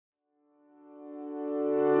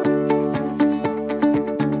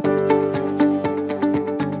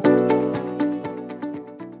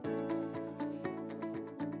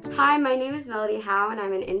my name is Melody Howe, and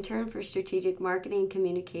I'm an intern for Strategic Marketing and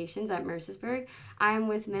Communications at Mercersburg. I'm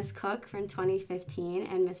with Miss Cook from 2015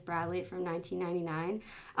 and Miss Bradley from 1999.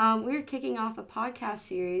 We're kicking off a podcast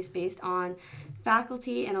series based on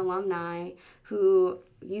faculty and alumni who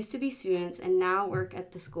used to be students and now work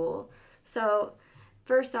at the school. So,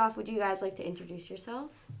 first off, would you guys like to introduce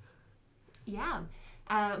yourselves? Yeah.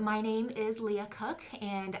 My name is Leah Cook,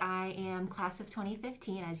 and I am class of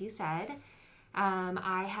 2015, as you said.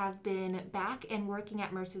 I have been back and working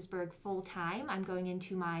at Mercersburg full-time. I'm going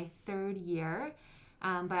into my third year,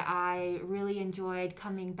 but I really enjoyed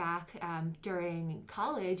coming back during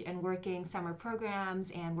college and working summer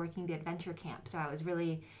programs and working the adventure camp. So I was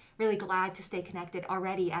really, really glad to stay connected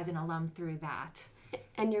already as an alum through that.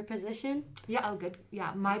 And your position? Yeah, oh good.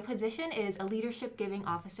 Yeah, my position is a leadership giving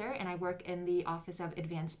officer, and I work in the Office of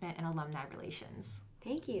Advancement and Alumni Relations.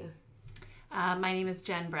 Thank you. My name is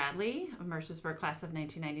Jen Bradley, of Mercersburg class of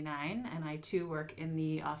 1999, and I too work in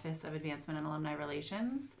the Office of Advancement and Alumni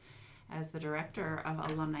Relations as the Director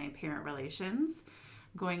of Alumni and Parent Relations.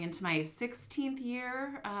 Going into my 16th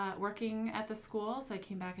year working at the school, so I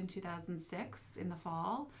came back in 2006 in the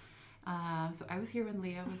fall. So I was here when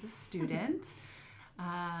Leah was a student.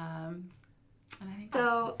 And I think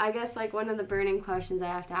So I guess one of the burning questions I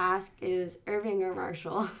have to ask is Irving or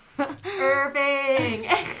Marshall? Irving!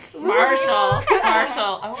 Marshall.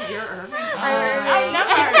 Oh, you're Irving. Irving. I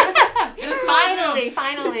never. It was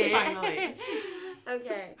Finally.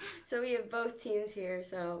 Okay, so we have both teams here,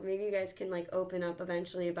 so maybe you guys can open up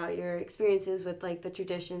eventually about your experiences with the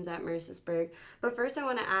traditions at Mercersburg. But first I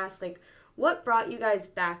want to ask what brought you guys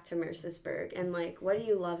back to Mercersburg, and what do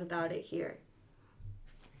you love about it here?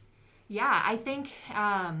 Yeah, I think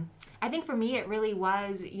for me it really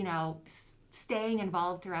was, staying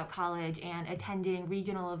involved throughout college and attending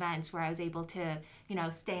regional events where I was able to,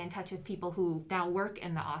 stay in touch with people who now work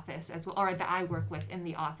in the office as well, or that I work with in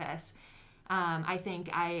the office. I think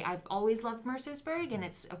I've always loved Mercersburg, and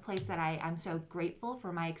it's a place that I'm so grateful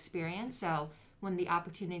for my experience. So when the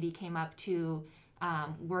opportunity came up to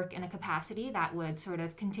work in a capacity that would sort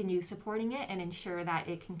of continue supporting it and ensure that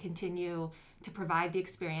it can continue to provide the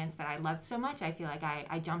experience that I loved so much, I feel like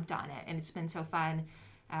I jumped on it, and it's been so fun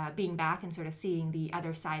being back and sort of seeing the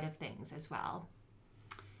other side of things as well.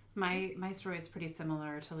 My story is pretty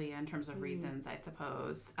similar to Leah in terms of reasons, I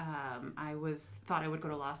suppose. I thought I would go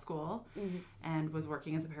to law school and was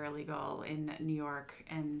working as a paralegal in New York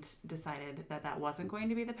and decided that wasn't going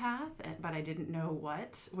to be the path, but I didn't know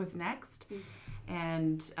what was next.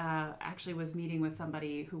 And actually was meeting with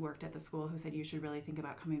somebody who worked at the school who said you should really think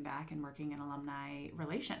about coming back and working in alumni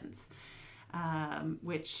relations,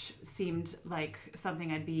 which seemed like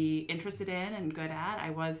something I'd be interested in and good at. I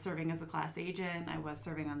was serving as a class agent. I was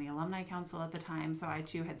serving on the alumni council at the time, so I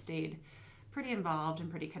too had stayed pretty involved and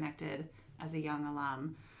pretty connected as a young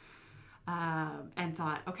alum. And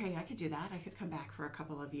thought, okay, I could do that. I could come back for a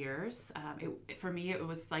couple of years. For me, it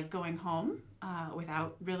was like going home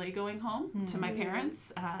without really going home to my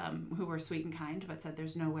parents, who were sweet and kind, but said,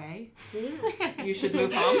 there's no way. You should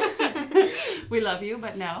move home. We love you,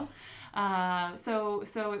 but no. So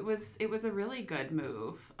it was a really good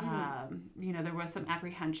move. There was some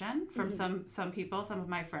apprehension from some people, some of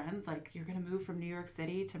my friends, you're going to move from New York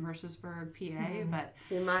City to Mercersburg, PA, but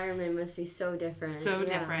the environment must be so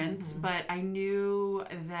different. But I knew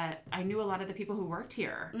a lot of the people who worked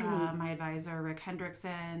here. My advisor, Rick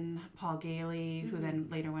Hendrickson, Paul Gailey, who then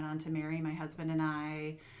later went on to marry my husband and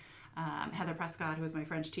I. Heather Prescott, who was my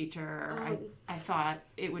French teacher. I thought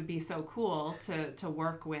it would be so cool to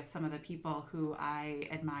work with some of the people who I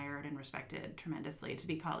admired and respected tremendously, to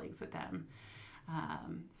be colleagues with them.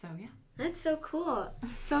 Yeah. That's so cool.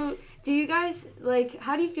 So do you guys,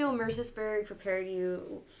 how do you feel Mercersburg prepared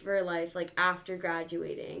you for life, after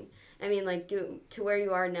graduating? I mean, to where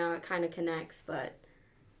you are now, it kind of connects, but...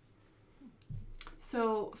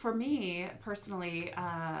 So for me, personally,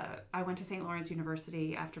 I went to St. Lawrence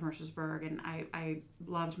University after Mercersburg, and I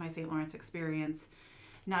loved my St. Lawrence experience.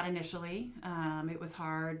 Not initially. It was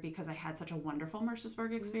hard because I had such a wonderful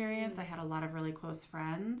Mercersburg experience. I had a lot of really close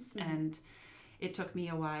friends, and it took me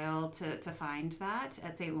a while to find that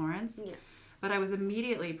at St. Lawrence. Yeah. But I was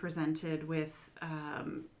immediately presented with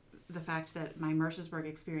the fact that my Mercersburg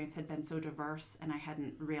experience had been so diverse, and I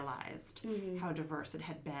hadn't realized how diverse it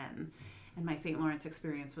had been. And my St. Lawrence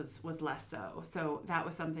experience was less so. So that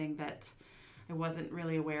was something that I wasn't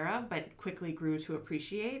really aware of, but quickly grew to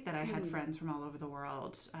appreciate, that I had friends from all over the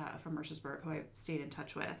world from Mercersburg who I stayed in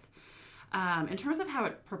touch with. In terms of how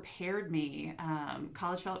it prepared me,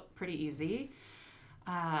 college felt pretty easy.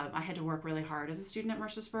 I had to work really hard as a student at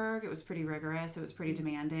Mercersburg. It was pretty rigorous. It was pretty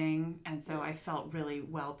demanding. And so I felt really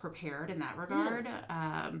well prepared in that regard.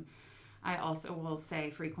 I also will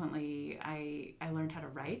say frequently I learned how to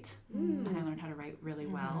write, and I learned how to write really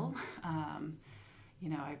well. You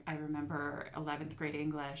know, I remember 11th grade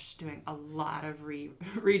English doing a lot of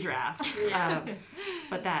redrafts,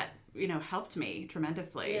 but that, you know, helped me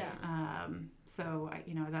tremendously. So,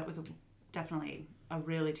 you know, that was definitely a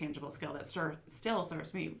really tangible skill that still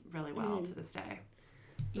serves me really well to this day.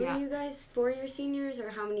 Were you guys 4-year seniors, or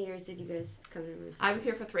how many years did you guys come to Mercersburg? I was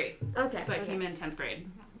here for 3. Okay. So I came in 10th grade.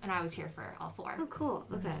 And I was here for all 4. Oh, cool.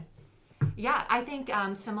 Okay. Yeah, I think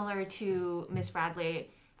similar to Miss Bradley,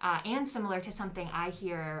 and similar to something I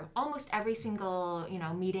hear almost every single, you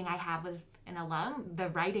know, meeting I have with an alum, the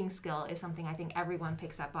writing skill is something I think everyone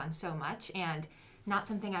picks up on so much, and not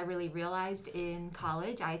something I really realized in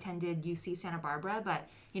college. I attended UC Santa Barbara, but,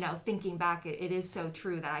 you know, thinking back, it is so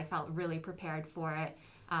true that I felt really prepared for it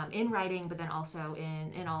in writing, but then also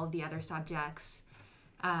in all of the other subjects.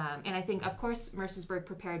 And I think, of course, Mercersburg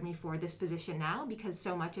prepared me for this position now, because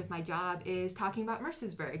so much of my job is talking about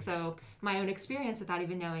Mercersburg. So my own experience, without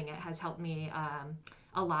even knowing it, has helped me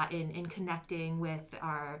a lot in connecting with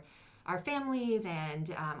our families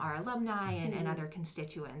and our alumni and other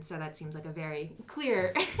constituents. So that seems like a very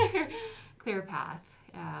clear path.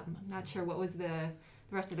 I'm not sure what was the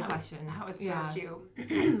rest of the question. How it served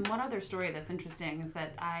you. One other story that's interesting is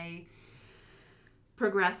that I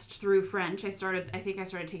progressed through French. I started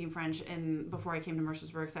taking French before I came to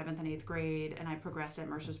Mercersburg, 7th and 8th grade, and I progressed at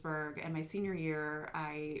Mercersburg. And my senior year,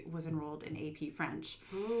 I was enrolled in AP French.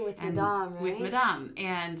 Ooh, with Madame, right? With Madame.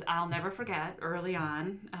 And I'll never forget, early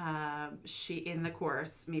on, she, in the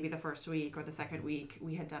course, maybe the first week or the second week,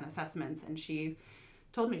 we had done assessments, and she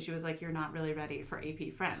told me, she was like, "You're not really ready for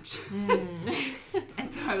AP French."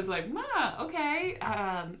 And so I was like, okay.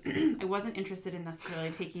 I wasn't interested in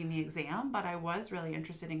necessarily taking the exam, but I was really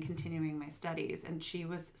interested in continuing my studies. And she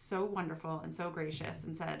was so wonderful and so gracious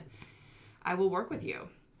and said, "I will work with you,"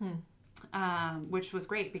 which was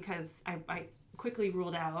great, because I quickly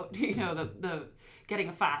ruled out, you know, the getting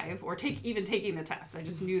a 5 or even taking the test. I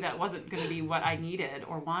just knew that wasn't going to be what I needed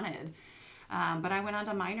or wanted. But I went on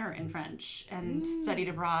to minor in French and studied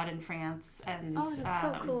abroad in France. And that's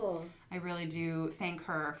so cool. I really do thank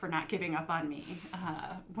her for not giving up on me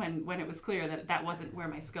when it was clear that wasn't where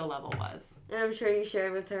my skill level was. And I'm sure you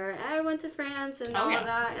shared with her, I went to France and all of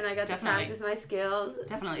that, and I got to practice my skills.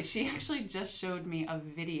 Definitely. She actually just showed me a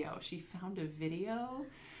video. She found a video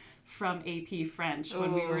from AP French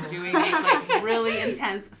when we were doing these like really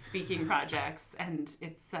intense speaking projects, and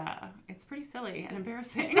it's pretty silly and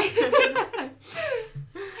embarrassing.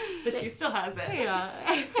 But she still has it. Yeah.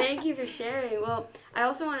 Thank you for sharing. Well, I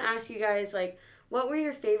also want to ask you guys, like, what were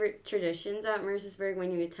your favorite traditions at Mercersburg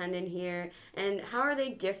when you attended here, and how are they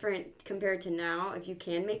different compared to now, if you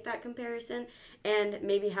can make that comparison, and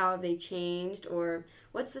maybe how have they changed, or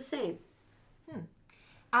what's the same?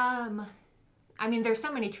 I mean, there's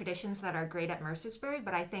so many traditions that are great at Mercersburg,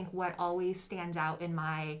 but I think what always stands out in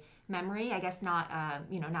my memory, I guess not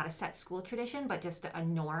a set school tradition, but just a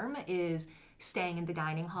norm, is staying in the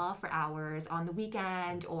dining hall for hours on the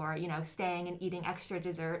weekend, or, you know, staying and eating extra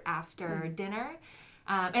dessert after dinner.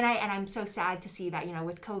 And I'm so sad to see that, you know,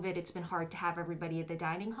 with COVID, it's been hard to have everybody at the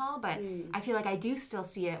dining hall, but I feel like I do still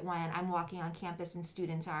see it when I'm walking on campus and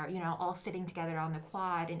students are, you know, all sitting together on the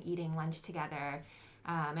quad and eating lunch together.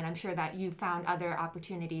 And I'm sure that you found other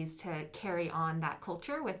opportunities to carry on that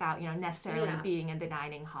culture without, you know, necessarily being in the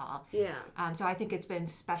dining hall. Yeah. So I think it's been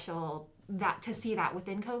special to see that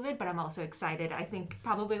within COVID, but I'm also excited, I think,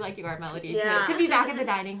 probably like you are, Melody, to be back at the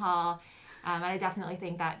dining hall. And I definitely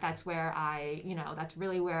think that's where that's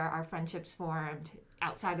really where our friendships formed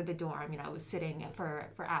outside of the dorm. You know, I was sitting for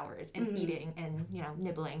hours and eating and, you know,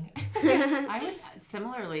 nibbling. I would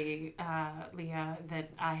similarly, Leah, that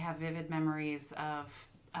I have vivid memories of,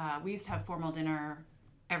 we used to have formal dinner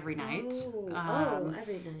every night.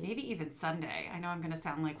 Every night. Maybe even Sunday. I know I'm going to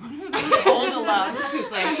sound like one of those old alums who's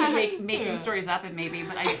like making stories up, and maybe,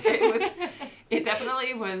 but it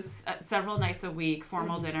definitely was several nights a week,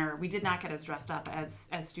 formal dinner. We did not get as dressed up as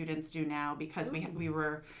students do now, because we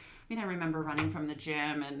were, I mean, I remember running from the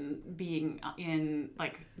gym and being in,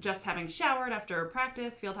 like, just having showered after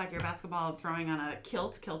practice, field hockey or basketball, and throwing on a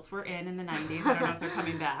kilt. Kilts were in the 90s. I don't know if they're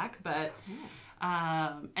coming back, but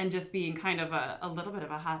and just being kind of a little bit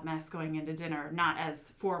of a hot mess going into dinner, not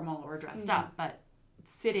as formal or dressed up, but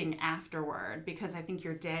sitting afterward, because I think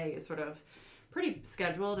your day is sort of pretty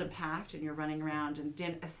scheduled and packed, and you're running around, and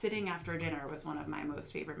sitting after dinner was one of my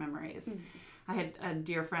most favorite memories. I had a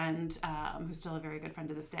dear friend who's still a very good friend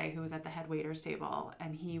to this day who was at the head waiter's table,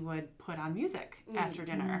 and he would put on music after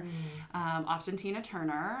dinner, often Tina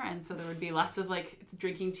Turner, and so there would be lots of like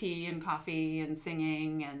drinking tea and coffee and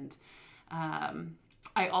singing. And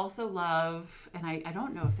I also love, and I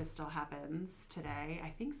don't know if this still happens today,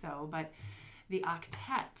 I think so, but the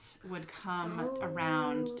octet would come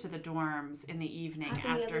around to the dorms in the evening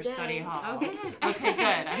after study hall. Okay,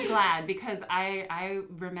 good. I'm glad, because I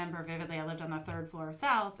remember vividly, I lived on the 3rd floor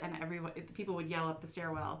south, and people would yell up the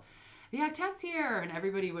stairwell, "The octet's here!" And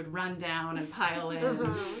everybody would run down and pile in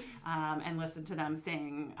and listen to them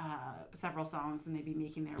sing several songs, and they'd be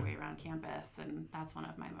making their way around campus. And that's one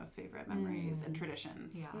of my most favorite memories and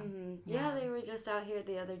traditions. Yeah. Yeah, they were just out here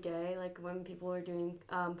the other day, like when people were doing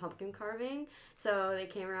pumpkin carving. So they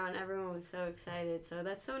came around, everyone was so excited. So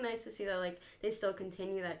that's so nice to see that like they still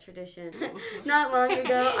continue that tradition. Not long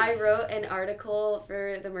ago, I wrote an article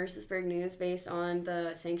for the Mercersburg News based on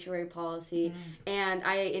the sanctuary policy, and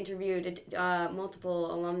I interviewed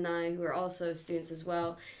multiple alumni who are also students as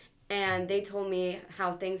well, and they told me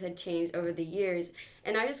how things had changed over the years.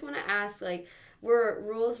 And I just want to ask, like, were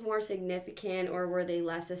rules more significant or were they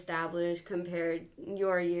less established compared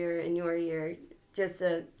your year and your year? Just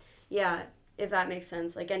to, if that makes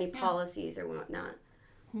sense, like any policies or whatnot.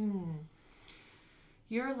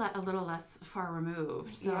 You're a little less far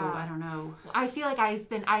removed, so I don't know. I feel like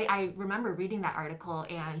I remember reading that article,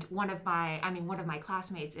 and one of my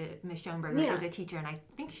classmates, Miss Schoenberger, is a teacher, and I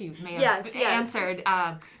think she may have answered,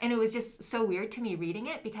 and it was just so weird to me reading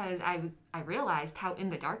it, because I realized how in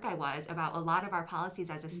the dark I was about a lot of our policies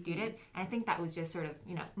as a student, and I think that was just sort of,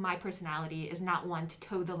 my personality is not one to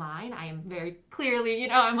toe the line. I am very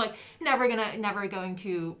clearly, I'm like never going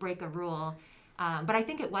to break a rule. But I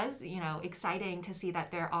think it was, exciting to see that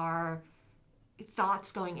there are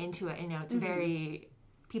thoughts going into it. It's very,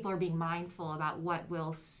 people are being mindful about what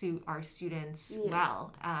will suit our students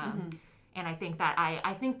well. And I think that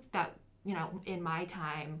in my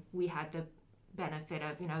time, we had the benefit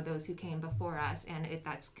of, those who came before us. And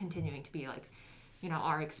that's continuing to be like,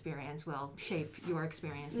 our experience will shape your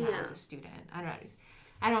experience now as a student.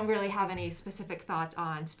 I don't really have any specific thoughts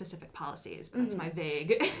on specific policies, but that's my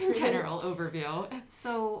vague general overview.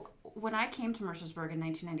 So when I came to Mercersburg in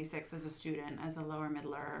 1996 as a student, as a lower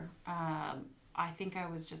middler, I think I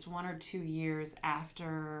was just 1 or 2 years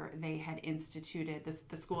after they had instituted,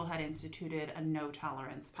 the school had instituted a no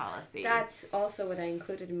tolerance policy. That's also what I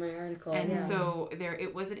included in my article. And so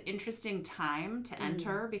it was an interesting time to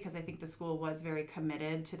enter, because I think the school was very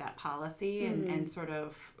committed to that policy and sort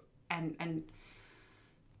of, and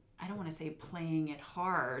I don't want to say playing it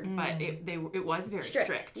hard, but it was very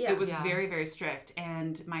strict. Yeah. It was very, very strict.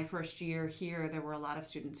 And my first year here, there were a lot of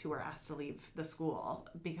students who were asked to leave the school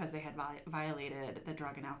because they had violated the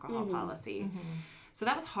drug and alcohol policy. So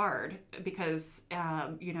that was hard, because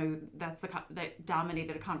that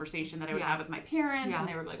dominated a conversation that I would have with my parents, and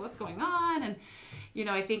they were like, "What's going on?" And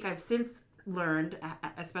I think I've since learned,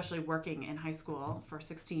 especially working in high school for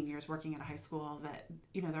 16 years, working at a high school, that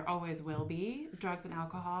there always will be drugs and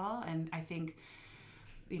alcohol. And I think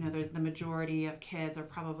the majority of kids are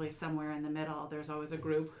probably somewhere in the middle. There's always a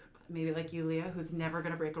group, maybe like you, Leah, who's never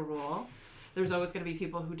going to break a rule. There's always going to be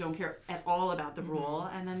people who don't care at all about the rule,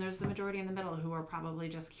 and then there's the majority in the middle who are probably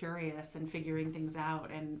just curious and figuring things out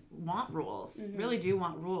and want rules, really do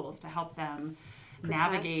want rules to help them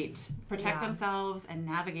protect themselves and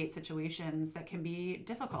navigate situations that can be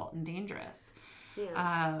difficult and dangerous.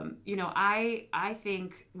 I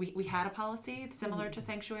think we had a policy similar to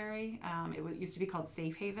Sanctuary. It used to be called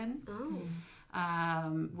Safe Haven,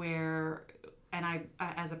 where, and I,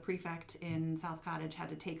 as a prefect in South Cottage, had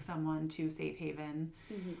to take someone to Safe Haven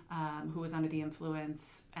who was under the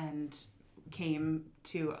influence, and came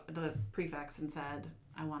to the prefects and said,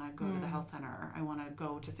 "I want to go to the health center. I want to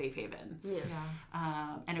go to Safe Haven."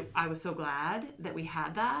 I was so glad that we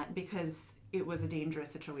had that, because it was a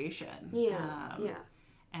dangerous situation.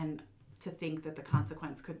 And to think that the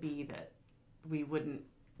consequence could be that we wouldn't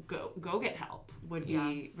go get help would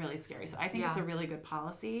be really scary. So I think it's a really good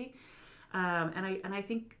policy. And I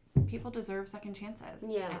think people deserve second chances.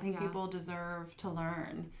 I think people deserve to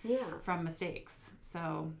learn from mistakes.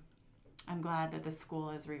 So I'm glad that the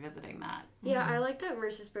school is revisiting that. I like that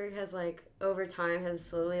Mercersburg has, like, over time has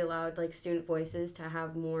slowly allowed, like, student voices to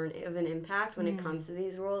have more of an impact when it comes to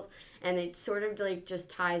these rules. And it sort of, like,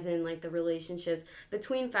 just ties in, like, the relationships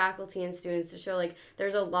between faculty and students to show, like,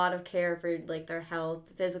 there's a lot of care for, like, their health,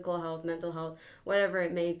 physical health, mental health, whatever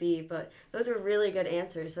it may be. But those are really good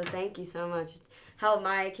answers, so thank you so much. Helped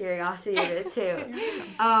my curiosity a bit, too.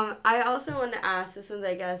 I also want to ask, this one's,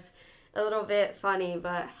 I guess, a little bit funny,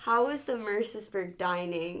 but how was the Mercersburg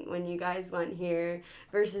dining when you guys went here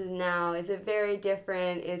versus now? Is it very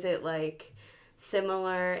different? Is it like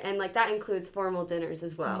similar? And like that includes formal dinners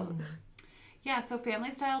as well. Yeah, so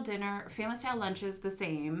family style lunch is the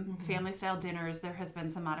same. Family style dinners, there has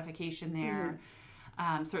been some modification there.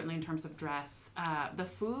 Certainly in terms of dress. The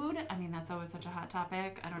food, I mean, that's always such a hot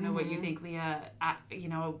topic. I don't know what you think, Leah.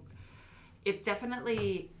 It's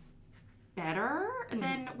definitely better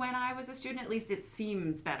than when I was a student. At least it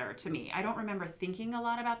seems better to me. I don't remember thinking a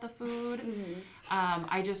lot about the food.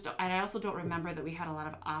 I also don't remember that we had a lot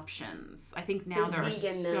of options. I think now there are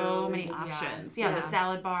so many options. Yeah, the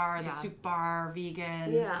salad bar, the soup bar,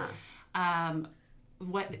 vegan. Yeah.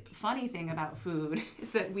 What funny thing about food is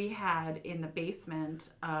that we had in the basement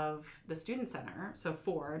of the student center, so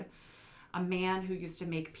Ford, a man who used to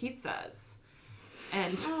make pizzas.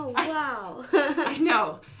 And oh, wow. I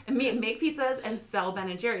know. And make pizzas and sell Ben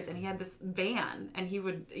and Jerry's. And he had this van, and you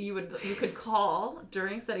could call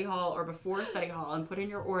during study hall or before study hall and put in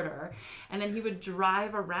your order, and then he would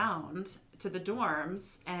drive around to the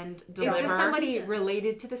dorms and deliver. Is this somebody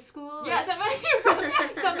related to the school? Yes.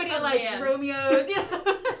 Somebody like man. Romeo's?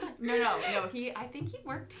 No. I think he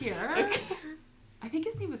worked here. Okay. I think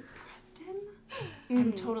his name was Preston.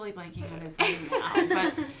 I'm totally blanking on his name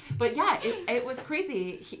now, but yeah, it was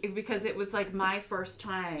crazy because it was like my first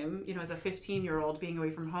time, as a 15-year-old being away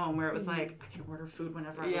from home, where it was like I can order food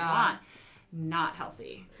whenever I want. Not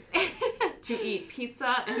healthy to eat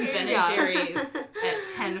pizza and Ben and Jerry's at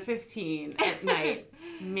 10:15 at night,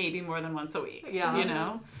 maybe more than once a week.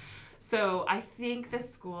 So I think the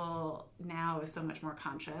school now is so much more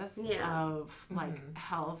conscious of like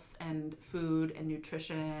health and food and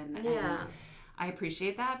nutrition. And I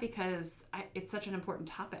appreciate that because it's such an important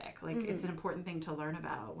topic. Like it's an important thing to learn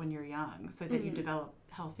about when you're young so that you develop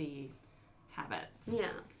healthy habits.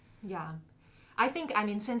 Yeah. I think,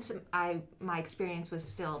 since my experience was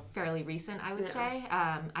still fairly recent, I would say,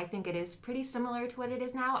 I think it is pretty similar to what it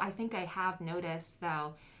is now. I think I have noticed,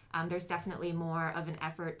 though, there's definitely more of an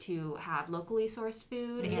effort to have locally sourced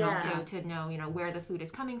food and also to know, where the food is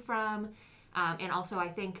coming from. And also, I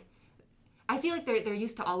feel like there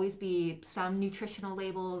used to always be some nutritional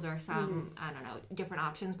labels or some, I don't know, different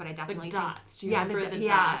options, but I definitely think... dots. Do you remember the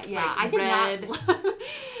dots? Yeah, like I did not...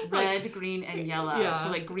 red, green, and yellow. Yeah. So,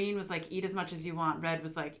 like, green was, like, eat as much as you want. Red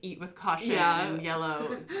was, like, eat with caution. Yeah. And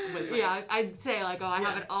yellow was, like... Yeah, I'd say, like, I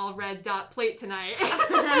have an all-red dot plate tonight.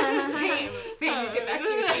 Same. You get back to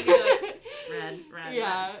your seat, you're like, red.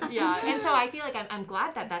 Yeah. And so I feel like I'm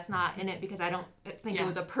glad that that's not in it because I don't think it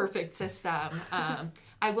was a perfect system.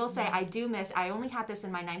 I will say I only had this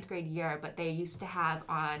in my 9th grade year, but they used to have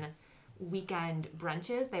on weekend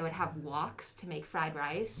brunches, they would have walks to make fried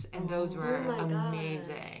rice, and those were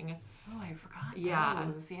amazing. Oh, I forgot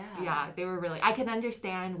those. Yeah, they were really... I can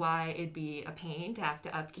understand why it'd be a pain to have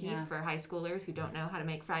to upkeep for high schoolers who don't know how to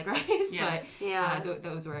make fried rice, but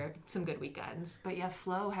those were some good weekends. But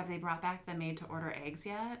Flo, have they brought back the made-to-order eggs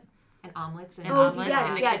yet? And omelets in the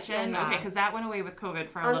kitchen? Yes. Okay, because that went away with COVID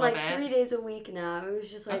for a little bit. 3 days a week now. It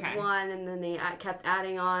was just one, and then they kept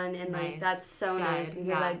adding on, and that's so nice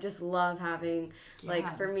because I just love having,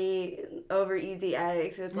 for me, over easy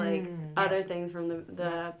eggs with other things from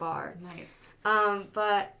the bar. Nice.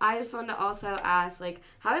 But I just wanted to also ask,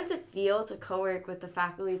 how does it feel to co-work with the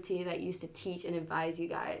faculty that used to teach and advise you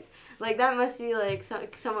guys? That must be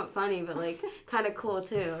somewhat funny, but kind of cool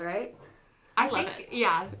too, right? I love it.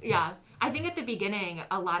 Yeah. I think at the beginning,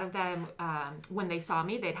 a lot of them, when they saw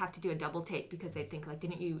me, they'd have to do a double take because they'd think,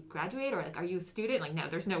 didn't you graduate? Or, are you a student? No,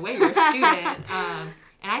 there's no way you're a student. And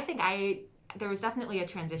I think there was definitely a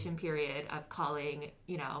transition period of calling,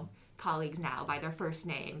 colleagues now by their first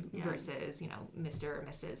name versus, Mr. or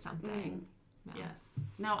Mrs. something. No. Yes.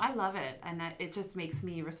 No, I love it. And it just makes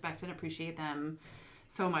me respect and appreciate them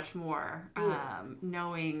so much more,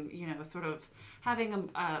 knowing, sort of having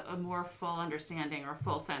a more full understanding or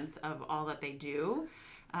full sense of all that they do.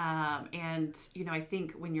 And, I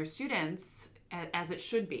think when you're students, as it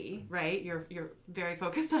should be, right, you're very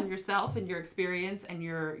focused on yourself and your experience and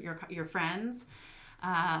your friends.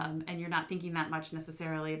 And you're not thinking that much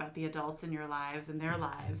necessarily about the adults in your lives and their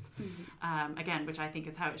lives, again, which I think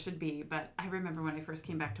is how it should be. But I remember when I first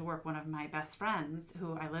came back to work, one of my best friends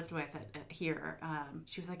who I lived with here,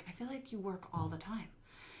 she was like, I feel like you work all the time.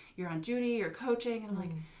 You're on duty, you're coaching. And I'm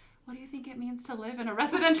like, what do you think it means to live in a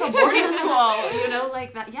residential boarding school?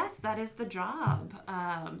 That. Yes, that is the job.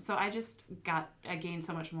 So I gained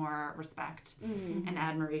so much more respect and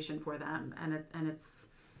admiration for them. And it's,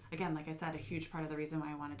 again, like I said, a huge part of the reason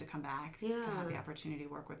why I wanted to come back to have the opportunity to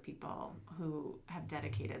work with people who have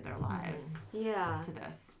dedicated their lives to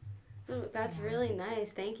this. Oh, that's really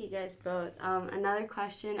nice. Thank you guys both. Another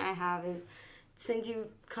question I have is, since you've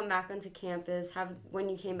come back onto campus, when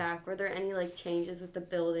you came back, were there any like changes with the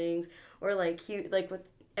buildings or like with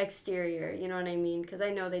exterior? You know what I mean? Because I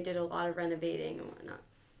know they did a lot of renovating and whatnot.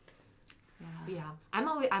 Yeah.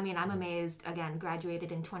 I'm amazed, again,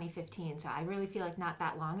 graduated in 2015, so I really feel like not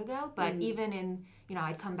that long ago, but even in,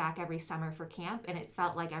 I'd come back every summer for camp, and it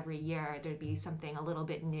felt like every year there'd be something a little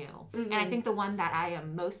bit new. And I think the one that I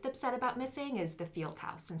am most upset about missing is the field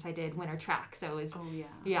house, since I did winter track, so it was,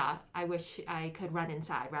 I wish I could run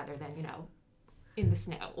inside rather than, in the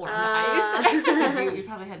snow or on the ice. You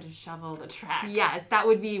probably had to shovel the track. Yes, that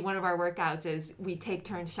would be one of our workouts. Is we take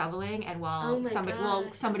turns shoveling, and while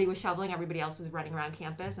somebody was shoveling, everybody else was running around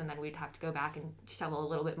campus, and then we'd have to go back and shovel a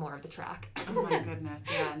little bit more of the track. Oh my goodness!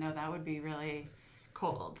 Yeah, no, that would be really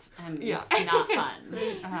cold and it's not fun.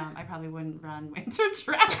 I probably wouldn't run winter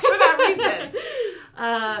track for that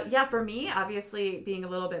reason. For me, obviously being a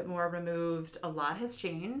little bit more removed, a lot has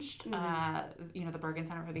changed. The Bergen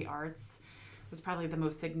Center for the Arts was probably the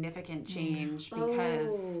most significant change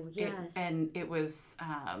because it was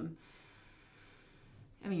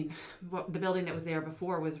the building that was there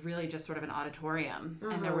before was really just sort of an auditorium,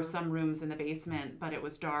 and there were some rooms in the basement, but it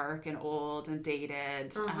was dark and old and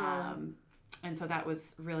dated. And so that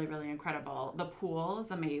was really, really incredible. The pool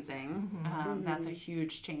is amazing. That's a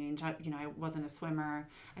huge change. I wasn't a swimmer.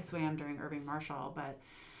 I swam during Irving Marshall, but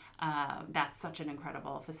that's such an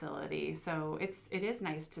incredible facility. So it is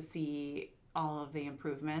nice to see all of the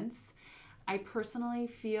improvements. I personally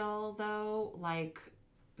feel, though, like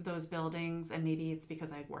those buildings, and maybe it's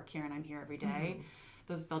because I work here and I'm here every day,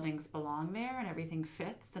 those buildings belong there and everything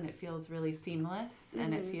fits and it feels really seamless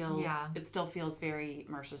and it still feels very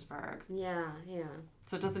Mercersburg. Yeah.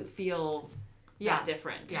 So it doesn't feel that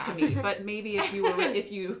different to me. But maybe if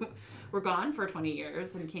you were gone for 20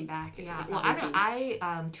 years and came back.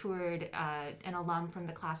 I toured an alum from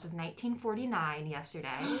the class of 1949 yesterday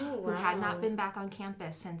who had not been back on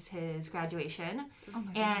campus since his graduation.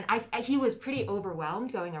 And he was pretty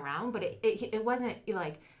overwhelmed going around, but it wasn't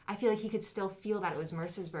like, I feel like he could still feel that it was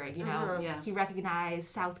Mercersburg, He recognized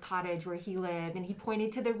South Cottage where he lived, and he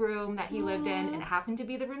pointed to the room that he lived in, and it happened to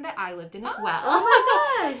be the room that I lived in as well. Oh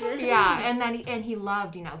my gosh! And he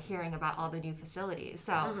loved, hearing about all the new facilities.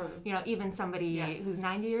 So, even somebody who's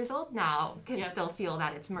 90 years old now can still feel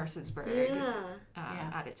that it's Mercersburg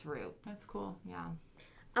at its root. That's cool. Yeah.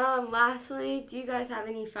 Lastly, do you guys have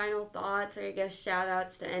any final thoughts or, I guess,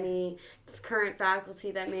 shout-outs to any current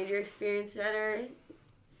faculty that made your experience better?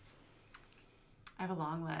 I have a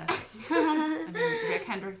long list. Rick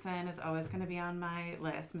Hendrickson is always going to be on my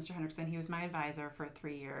list. Mr. Hendrickson, he was my advisor for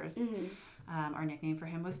 3 years. Our nickname for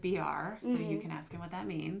him was BR, so you can ask him what that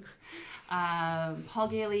means. Paul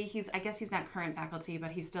Gailey, he's not current faculty,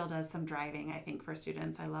 but he still does some driving, I think, for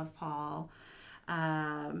students. I love Paul.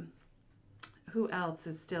 Who else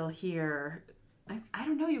is still here? I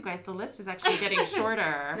don't know, you guys. The list is actually getting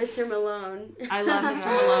shorter. Mr. Malone. I love Mr.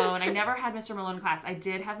 Malone. I never had Mr. Malone in class. I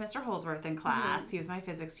did have Mr. Holsworth in class. He was my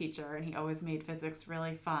physics teacher, and he always made physics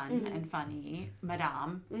really fun and funny.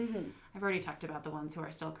 Madame. I've already talked about the ones who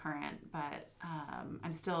are still current, but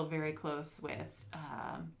I'm still very close with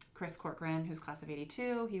Chris Corcoran, who's class of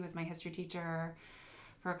 82. He was my history teacher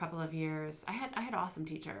for a couple of years. I had awesome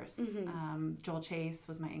teachers. Joel Chase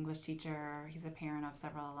was my English teacher. He's a parent of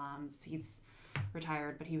several alums. He's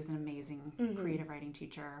retired, but he was an amazing creative writing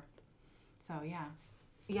teacher. So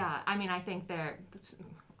I think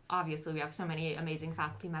obviously we have so many amazing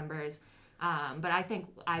faculty members, but I think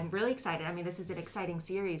I'm really excited. This is an exciting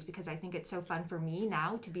series because I think it's so fun for me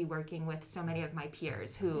now to be working with so many of my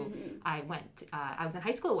peers who I was in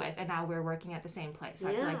high school with, and now we're working at the same place.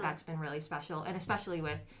 I feel like that's been really special, and especially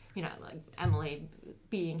with like Emily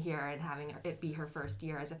being here and having it be her first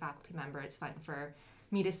year as a faculty member. It's fun for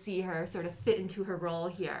me to see her sort of fit into her role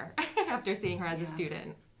here after seeing her as a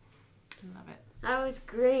student. I love it. That was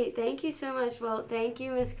great. Thank you so much. Well, thank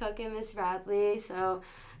you, Ms. Cook and Ms. Bradley. So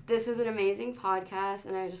this was an amazing podcast,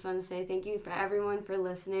 and I just want to say thank you for everyone for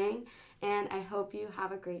listening, and I hope you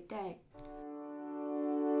have a great day.